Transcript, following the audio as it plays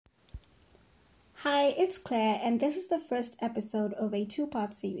Hi, it's Claire, and this is the first episode of a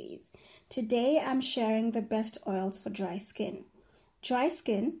two-part series. Today, I'm sharing the best oils for dry skin. Dry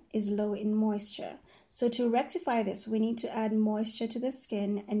skin is low in moisture, so to rectify this, we need to add moisture to the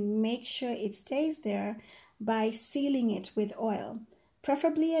skin and make sure it stays there by sealing it with oil,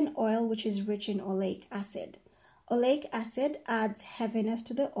 preferably an oil which is rich in oleic acid. Oleic acid adds heaviness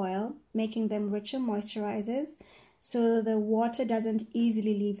to the oil, making them richer moisturizers, so the water doesn't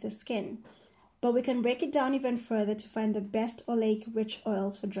easily leave the skin. But we can break it down even further to find the best oleic rich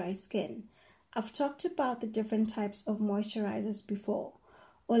oils for dry skin. I've talked about the different types of moisturizers before.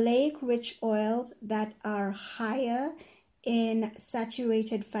 Oleic rich oils that are higher in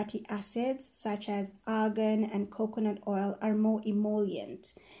saturated fatty acids such as argan and coconut oil are more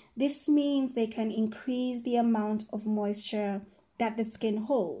emollient. This means they can increase the amount of moisture that the skin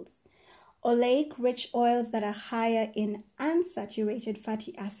holds. Oleic rich oils that are higher in unsaturated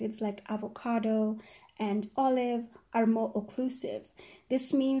fatty acids like avocado and olive are more occlusive.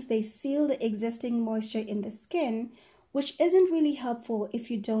 This means they seal the existing moisture in the skin, which isn't really helpful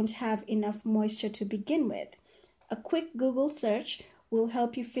if you don't have enough moisture to begin with. A quick Google search will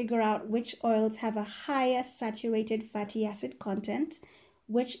help you figure out which oils have a higher saturated fatty acid content,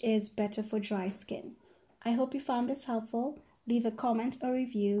 which is better for dry skin. I hope you found this helpful. Leave a comment or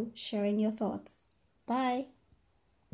review sharing your thoughts. Bye.